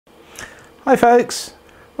Hi folks.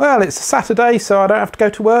 Well, it's a Saturday, so I don't have to go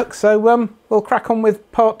to work, so we'll crack on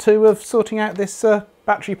with part 2 of sorting out this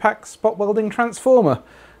battery pack spot welding transformer.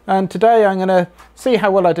 And today I'm going to see how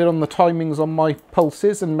well I did on the timings on my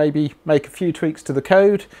pulses and maybe make a few tweaks to the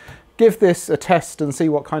code, give this a test and see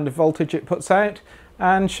what kind of voltage it puts out,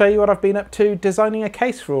 and show you what I've been up to designing a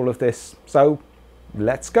case for all of this. So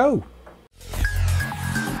let's go.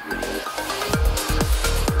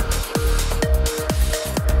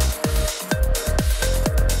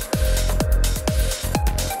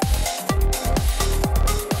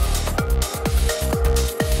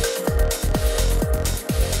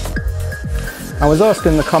 I was asked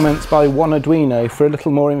in the comments by One Arduino for a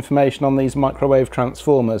little more information on these microwave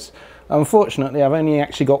transformers. Unfortunately, I've only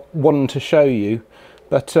actually got one to show you,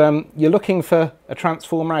 but you're looking for a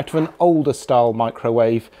transformer out of an older style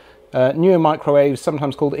microwave. Newer microwaves,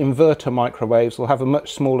 sometimes called inverter microwaves, will have a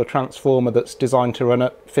much smaller transformer that's designed to run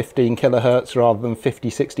at 15 kilohertz rather than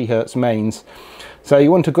 50-60 hertz mains. So you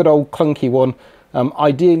want a good old clunky one.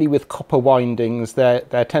 Ideally with copper windings.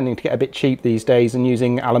 They're tending to get a bit cheap these days, and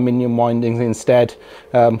using aluminium windings instead.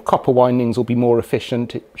 Copper windings will be more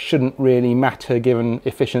efficient. It shouldn't really matter given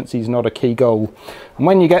efficiency is not a key goal. And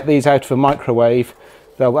when you get these out of a microwave,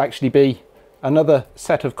 there'll actually be another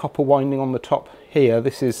set of copper winding on the top here.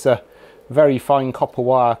 This is very fine copper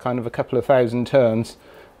wire, kind of a couple of thousand turns,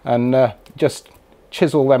 and just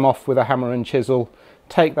chisel them off with a hammer and chisel,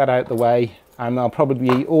 take that out the way, and there'll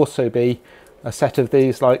probably also be a set of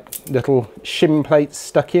these like little shim plates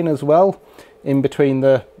stuck in as well, in between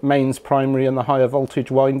the mains primary and the higher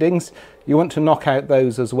voltage windings. You want to knock out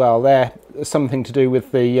those as well. They're something to do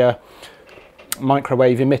with the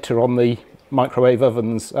microwave emitter on the microwave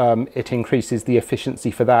ovens. It increases the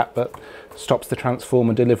efficiency for that, but stops the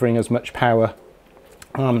transformer delivering as much power.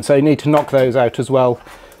 So you need to knock those out as well.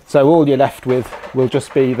 So all you're left with will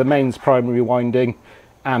just be the mains primary winding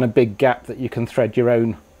and a big gap that you can thread your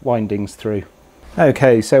own windings through.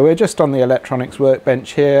 Okay, so we're just on the electronics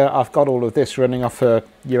workbench here. I've got all of this running off a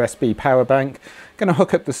USB power bank. Going to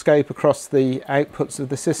hook up the scope across the outputs of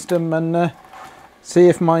the system and see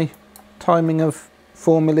if my timing of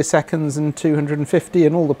 4 milliseconds and 250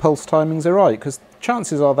 and all the pulse timings are right, because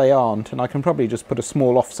chances are they aren't, and I can probably just put a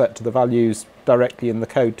small offset to the values directly in the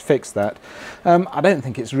code to fix that. I don't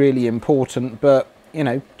think it's really important, but you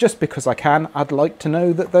know, just because I can, I'd like to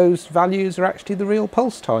know that those values are actually the real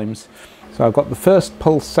pulse times. So I've got the first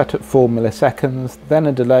pulse set at 4 milliseconds, then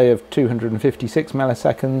a delay of 256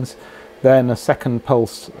 milliseconds, then a second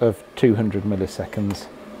pulse of 200 milliseconds.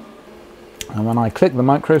 And when I click the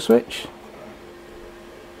micro switch,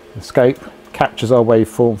 the scope captures our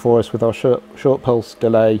waveform for us with our short pulse,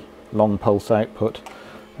 delay, long pulse output.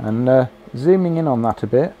 And zooming in on that a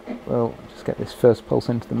bit, we'll just get this first pulse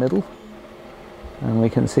into the middle, and we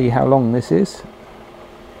can see how long this is.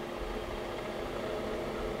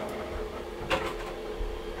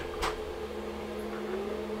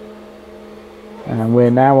 And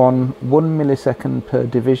we're now on 1 millisecond per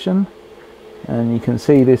division, and you can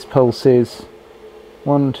see this pulse is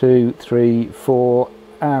 1, 2, 3, 4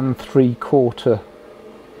 and 3/4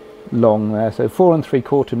 long there. So 4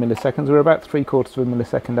 3/4 milliseconds. We're about 3/4 of a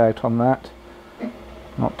millisecond out on that.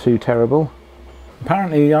 Not too terrible.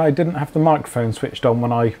 Apparently I didn't have the microphone switched on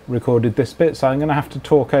when I recorded this bit, so I'm going to have to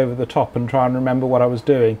talk over the top and try and remember what I was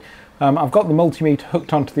doing. I've got the multimeter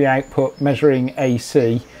hooked onto the output measuring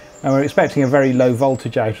AC, and we're expecting a very low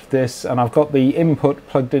voltage out of this, and I've got the input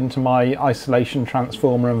plugged into my isolation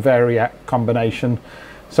transformer and variac combination,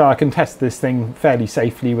 so I can test this thing fairly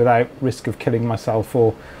safely without risk of killing myself,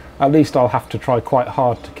 or at least I'll have to try quite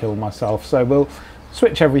hard to kill myself. So we'll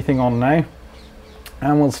switch everything on now,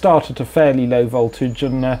 and we'll start at a fairly low voltage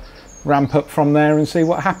and ramp up from there and see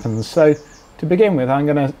what happens. So to begin with, I'm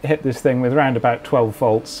going to hit this thing with around about 12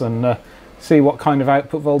 volts and see what kind of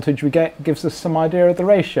output voltage we get. Gives us some idea of the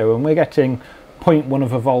ratio, and we're getting 0.1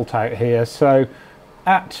 of a volt out here. So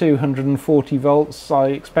at 240 volts, I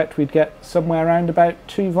expect we'd get somewhere around about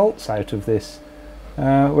 2 volts out of this.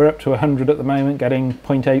 We're up to 100 at the moment, getting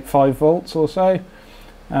 0.85 volts or so,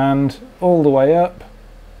 and all the way up.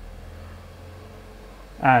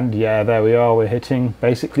 And yeah, there we are, we're hitting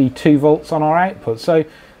basically 2 volts on our output. So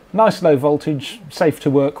nice low voltage, safe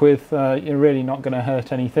to work with. You're really not going to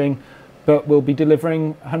hurt anything, but we'll be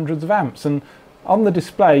delivering hundreds of amps. And on the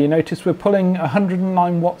display, you notice we're pulling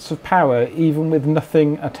 109 watts of power even with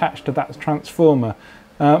nothing attached to that transformer.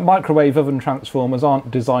 Microwave oven transformers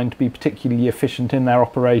aren't designed to be particularly efficient in their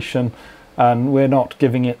operation, and we're not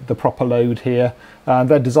giving it the proper load here.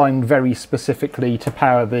 They're designed very specifically to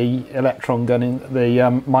power the electron gun in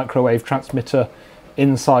the microwave transmitter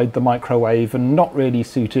inside the microwave and not really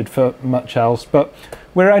suited for much else, but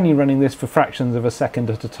we're only running this for fractions of a second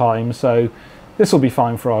at a time, so this will be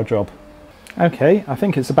fine for our job. Okay, I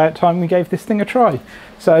think it's about time we gave this thing a try.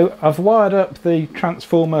 So I've wired up the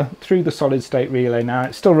transformer through the solid state relay now.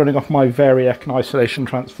 It's still running off my Variac and isolation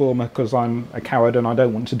transformer because I'm a coward and I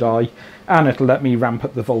don't want to die, and it'll let me ramp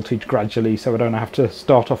up the voltage gradually so I don't have to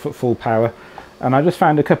start off at full power. And I just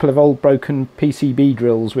found a couple of old broken PCB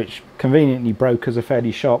drills which conveniently broke as a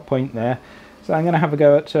fairly sharp point there. So I'm going to have a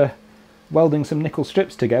go at welding some nickel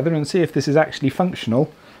strips together and see if this is actually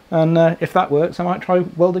functional. And if that works, I might try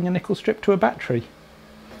welding a nickel strip to a battery.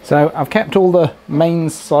 So I've kept all the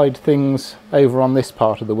mains side things over on this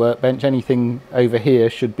part of the workbench. Anything over here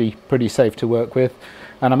should be pretty safe to work with.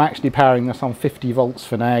 And I'm actually powering this on 50 volts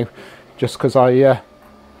for now, just because I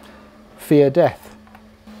fear death.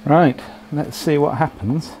 Right, let's see what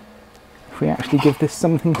happens if we actually give this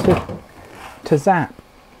something to zap.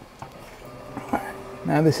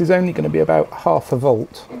 Now this is only going to be about half a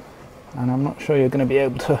volt, and I'm not sure you're going to be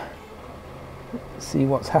able to see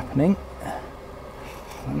what's happening.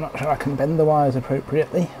 I'm not sure I can bend the wires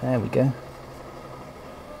appropriately. There we go.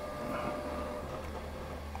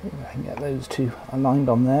 If I can get those two aligned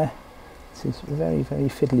on there. This is very, very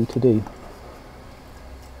fiddly to do.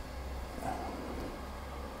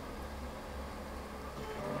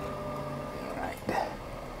 Right.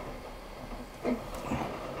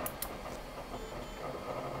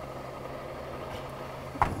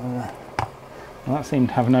 Well, that seemed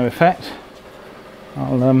to have no effect.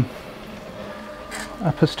 I'll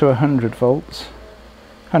up us to 100 volts,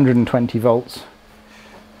 120 volts.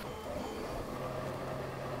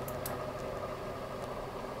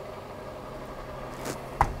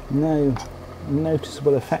 No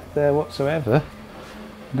noticeable effect there whatsoever.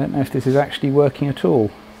 I don't know if this is actually working at all.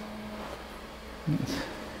 Let's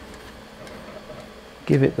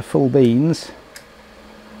give it the full beans.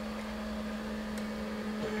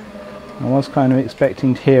 I was kind of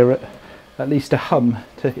expecting to hear at least a hum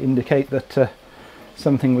to indicate that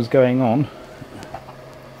something was going on.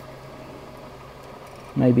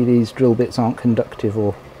 Maybe these drill bits aren't conductive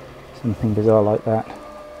or something bizarre like that.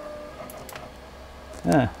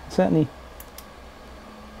 Certainly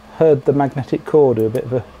heard the magnetic core do a bit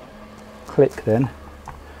of a click then,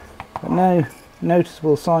 but no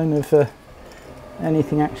noticeable sign of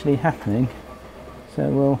anything actually happening. So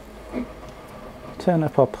we'll turn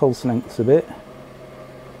up our pulse lengths a bit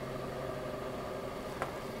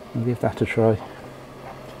and give that a try.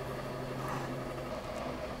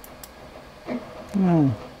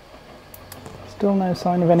 No, still no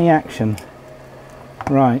sign of any action.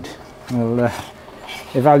 Right, we'll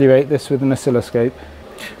evaluate this with an oscilloscope.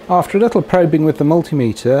 After a little probing with the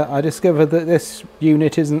multimeter, I discovered that this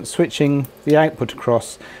unit isn't switching the output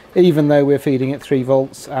across, even though we're feeding it 3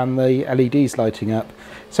 volts and the LED's lighting up.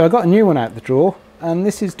 So I got a new one out the drawer, and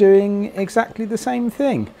this is doing exactly the same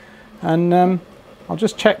thing. And I'll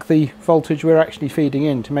just check the voltage we're actually feeding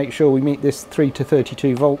in to make sure we meet this 3 to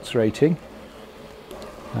 32 volts rating.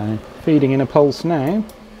 Feeding in a pulse now,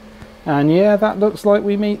 and yeah, that looks like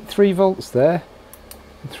we meet 3 volts there,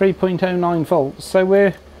 3.09 volts, so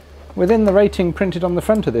we're within the rating printed on the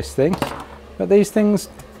front of this thing, but these things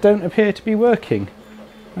don't appear to be working.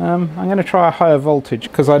 I'm going to try a higher voltage,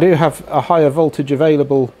 because I do have a higher voltage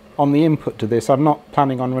available on the input to this. I'm not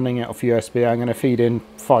planning on running it off USB. I'm going to feed in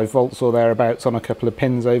 5 volts or thereabouts on a couple of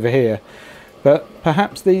pins over here, but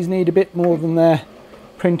perhaps these need a bit more than their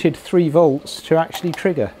printed 3 volts to actually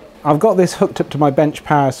trigger. I've got this hooked up to my bench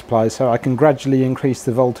power supply so I can gradually increase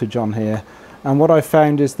the voltage on here, and what I've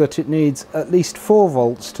found is that it needs at least 4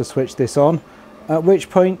 volts to switch this on, at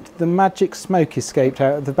which point the magic smoke escaped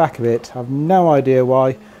out of the back of it. I've no idea why.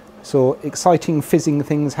 I saw exciting fizzing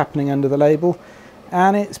things happening under the label,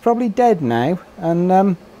 and it's probably dead now, and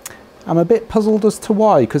I'm a bit puzzled as to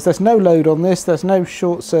why, because there's no load on this, there's no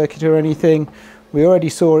short circuit or anything. We already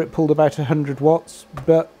saw it pulled about 100 watts,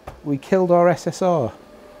 but we killed our SSR.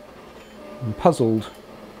 I'm puzzled.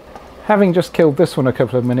 Having just killed this one a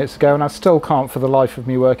couple of minutes ago, and I still can't for the life of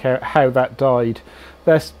me work out how that died.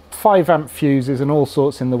 There's 5 amp fuses and all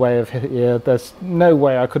sorts in the way of here. There's no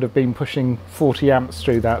way I could have been pushing 40 amps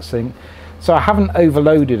through that thing. So I haven't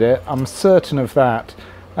overloaded it, I'm certain of that.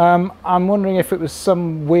 I'm wondering if it was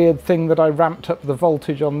some weird thing that I ramped up the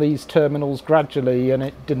voltage on these terminals gradually and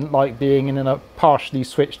it didn't like being in a partially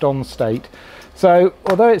switched on state. So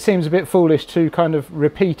although it seems a bit foolish to kind of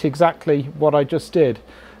repeat exactly what I just did,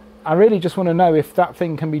 I really just want to know if that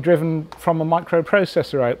thing can be driven from a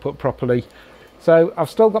microprocessor output properly. So I've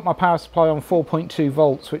still got my power supply on 4.2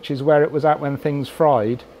 volts, which is where it was at when things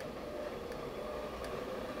fried.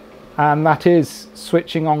 and that is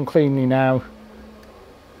switching on cleanly now.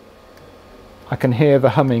 I can hear the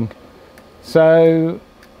humming. So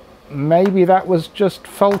maybe that was just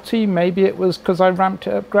faulty, maybe it was because I ramped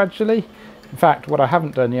it up gradually. In fact, what I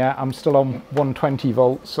haven't done yet, I'm still on 120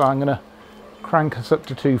 volts, so I'm going to crank us up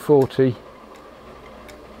to 240.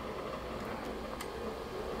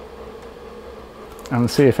 And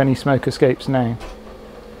see if any smoke escapes now.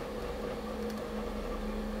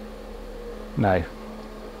 No.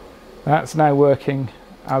 That's now working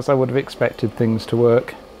as I would have expected things to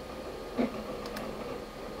work.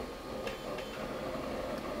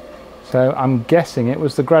 So I'm guessing it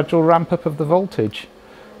was the gradual ramp up of the voltage.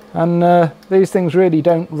 And these things really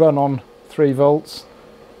don't run on 3 volts.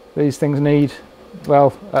 These things need,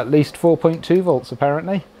 well, at least 4.2 volts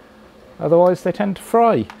apparently. Otherwise they tend to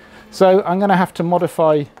fry. So I'm going to have to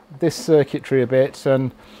modify this circuitry a bit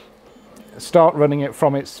and start running it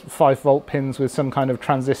from its 5-volt pins with some kind of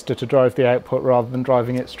transistor to drive the output rather than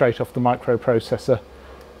driving it straight off the microprocessor.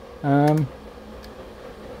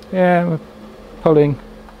 Yeah, we're pulling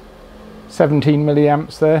 17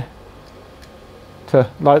 milliamps there to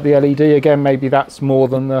light the LED. Again, maybe that's more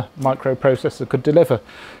than the microprocessor could deliver.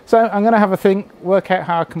 So I'm going to have a think, work out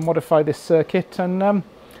how I can modify this circuit, and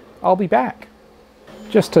I'll be back.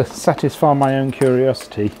 Just to satisfy my own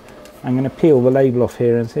curiosity, I'm going to peel the label off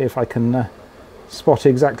here and see if I can spot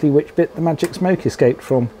exactly which bit the magic smoke escaped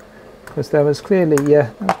from, because there was clearly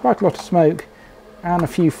there was quite a lot of smoke and a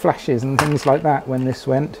few flashes and things like that when this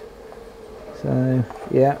went. So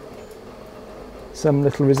yeah, some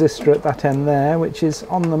little resistor at that end there, which is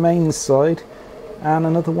on the mains side, and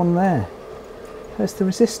another one there. There's the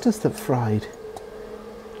resistors that fried.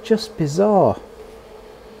 Just bizarre.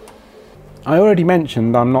 I already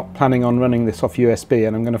mentioned I'm not planning on running this off USB,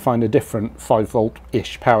 and I'm going to find a different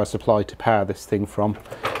 5-volt-ish power supply to power this thing from.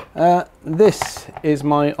 This is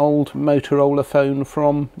my old Motorola phone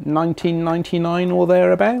from 1999 or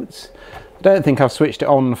thereabouts. I don't think I've switched it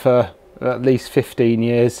on for at least 15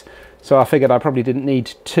 years, so I figured I probably didn't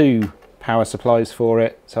need 2 power supplies for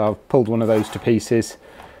it, so I've pulled one of those to pieces,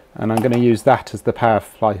 and I'm going to use that as the power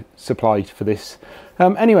supply for this.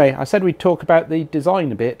 Anyway, I said we'd talk about the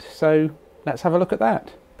design a bit, so let's have a look at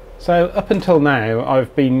that. So up until now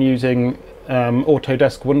I've been using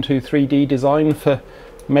Autodesk 123D Design for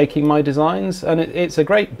making my designs, and it's a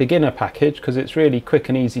great beginner package because it's really quick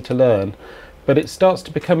and easy to learn, but it starts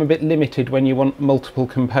to become a bit limited when you want multiple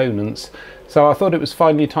components. So I thought it was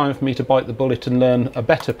finally time for me to bite the bullet and learn a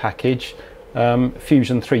better package,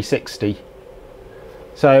 Fusion 360.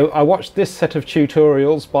 So I watched this set of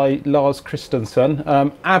tutorials by Lars Christensen.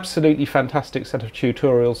 Absolutely fantastic set of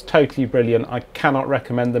tutorials, totally brilliant. I cannot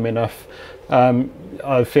recommend them enough.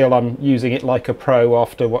 I feel I'm using it like a pro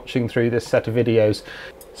after watching through this set of videos.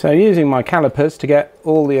 So using my calipers to get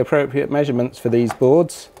all the appropriate measurements for these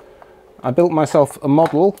boards, I built myself a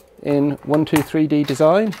model in 123D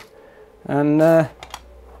Design, and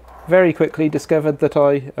very quickly discovered that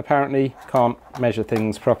I apparently can't measure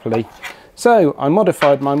things properly. So I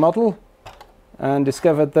modified my model and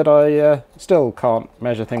discovered that I still can't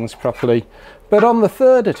measure things properly. But on the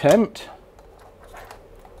 3rd attempt,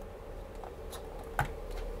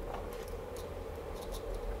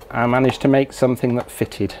 I managed to make something that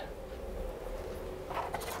fitted.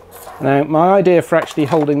 Now, my idea for actually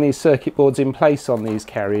holding these circuit boards in place on these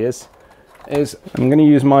carriers is I'm going to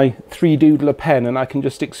use my 3-doodler pen, and I can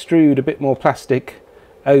just extrude a bit more plastic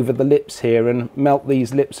over the lips here and melt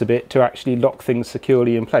these lips a bit to actually lock things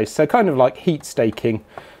securely in place. So kind of like heat staking,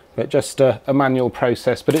 but just a manual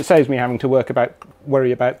process, but it saves me having to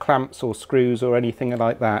worry about clamps or screws or anything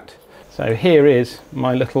like that. So here is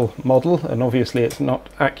my little model, and obviously it's not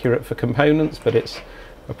accurate for components, but it's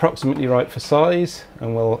approximately right for size,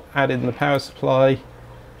 and we'll add in the power supply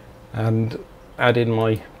and add in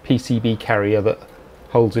my PCB carrier that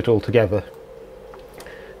holds it all together.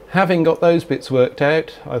 Having got those bits worked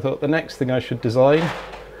out, I thought the next thing I should design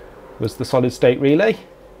was the solid state relay,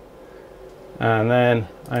 and then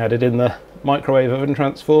I added in the microwave oven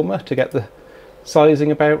transformer to get the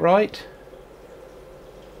sizing about right.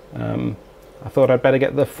 I thought I'd better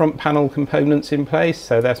get the front panel components in place,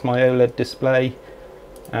 so that's my OLED display,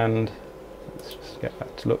 and let's just get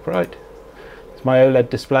that to look right. It's my OLED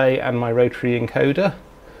display and my rotary encoder.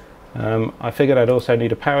 I figured I'd also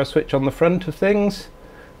need a power switch on the front of things.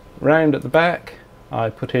 Round at the back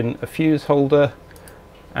I put in a fuse holder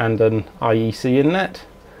and an IEC inlet,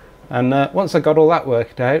 and once I got all that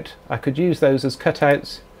worked out, I could use those as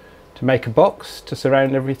cutouts to make a box to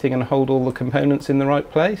surround everything and hold all the components in the right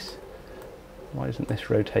place. Why isn't this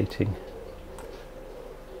rotating?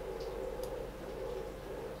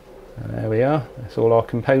 And there we are, that's all our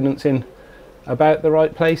components in about the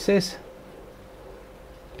right places.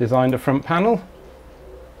 Designed a front panel,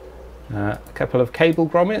 a couple of cable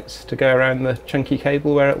grommets to go around the chunky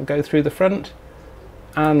cable where it will go through the front,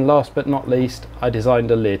 and last but not least I designed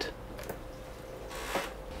a lid.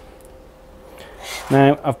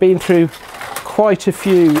 Now I've been through quite a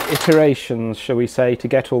few iterations, shall we say, to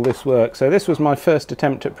get all this work. So this was my first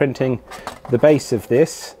attempt at printing the base of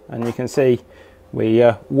this, and you can see we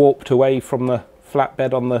warped away from the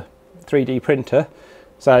flatbed on the 3D printer,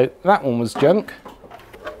 so that one was junk.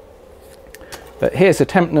 But here's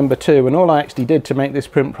attempt number 2, and all I actually did to make this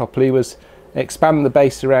print properly was expand the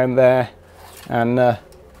base around there, and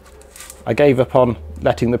I gave up on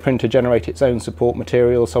letting the printer generate its own support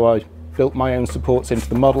material, so I built my own supports into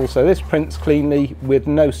the model. So this prints cleanly with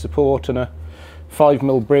no support and a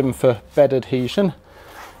 5mm brim for bed adhesion.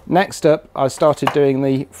 Next up, I started doing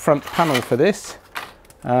the front panel for this.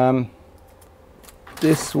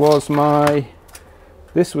 This was my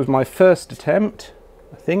first attempt,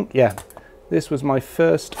 I think. Yeah, this was my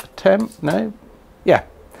first attempt. No, yeah,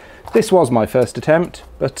 this was my first attempt,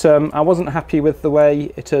 but I wasn't happy with the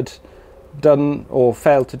way it had done or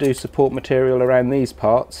failed to do support material around these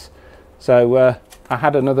parts. So I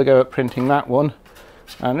had another go at printing that one,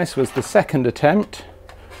 and this was the second attempt,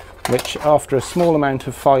 which after a small amount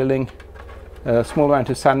of filing, a small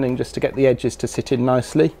amount of sanding just to get the edges to sit in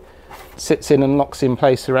nicely, sits in and locks in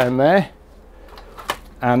place around there.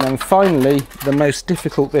 And then finally, the most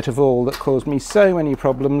difficult bit of all that caused me so many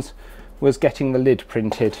problems was getting the lid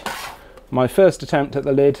printed. My first attempt at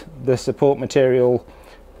the lid, the support material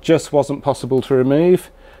just wasn't possible to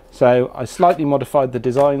remove. So I slightly modified the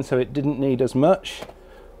design so it didn't need as much,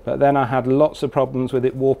 but then I had lots of problems with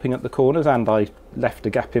it warping at the corners, and I left a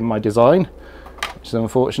gap in my design, which is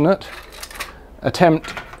unfortunate.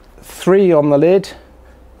 Attempt 3 on the lid,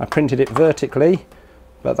 I printed it vertically,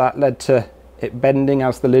 but that led to it bending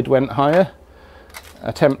as the lid went higher.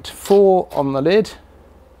 Attempt 4 on the lid,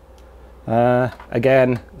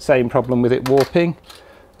 again same problem with it warping.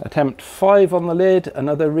 Attempt 5 on the lid,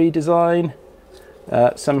 another redesign.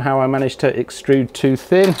 Somehow I managed to extrude too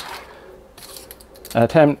thin.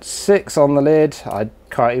 Attempt 6 on the lid, I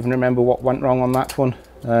can't even remember what went wrong on that one.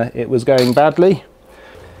 It was going badly.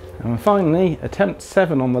 And finally, attempt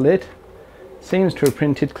 7 on the lid. Seems to have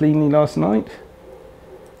printed cleanly last night.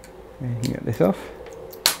 You can get this off.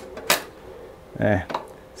 There.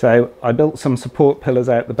 So I built some support pillars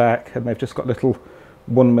out the back, and they've just got little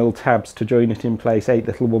 1mm tabs to join it in place, 8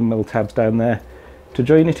 little 1mm tabs down there to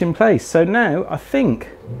join it in place. So now I think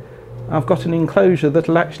I've got an enclosure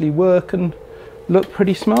that'll actually work and look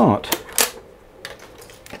pretty smart.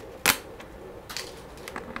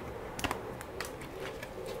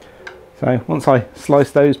 So once I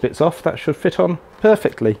slice those bits off, that should fit on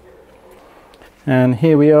perfectly. And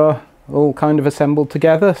here we are, all kind of assembled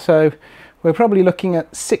together. So we're probably looking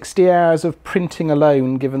at 60 hours of printing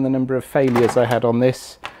alone, given the number of failures I had on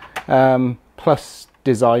this, plus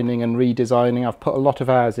designing and redesigning. I've put a lot of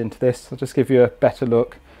hours into this. I'll just give you a better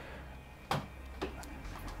look.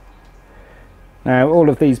 Now all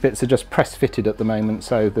of these bits are just press fitted at the moment,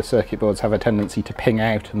 so the circuit boards have a tendency to ping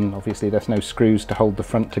out, and obviously there's no screws to hold the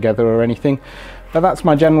front together or anything. But that's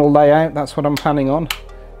my general layout, that's what I'm planning on.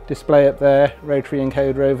 Display up there, rotary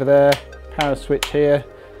encoder over there, power switch here,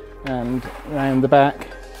 and round the back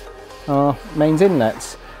are mains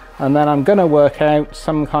inlets. And then I'm going to work out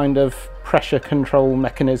some kind of pressure control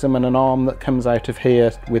mechanism and an arm that comes out of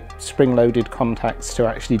here with spring-loaded contacts to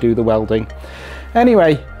actually do the welding.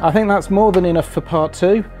 Anyway, I think that's more than enough for part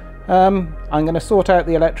 2. I'm going to sort out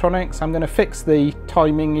the electronics. I'm going to fix the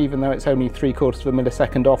timing, even though it's only 3/4 of a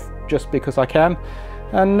millisecond off, just because I can.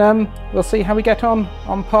 And we'll see how we get on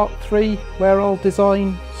part 3, where I'll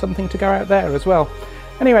design something to go out there as well.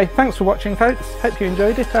 Anyway, thanks for watching, folks. Hope you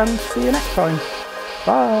enjoyed it, and see you next time.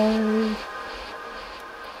 Bye.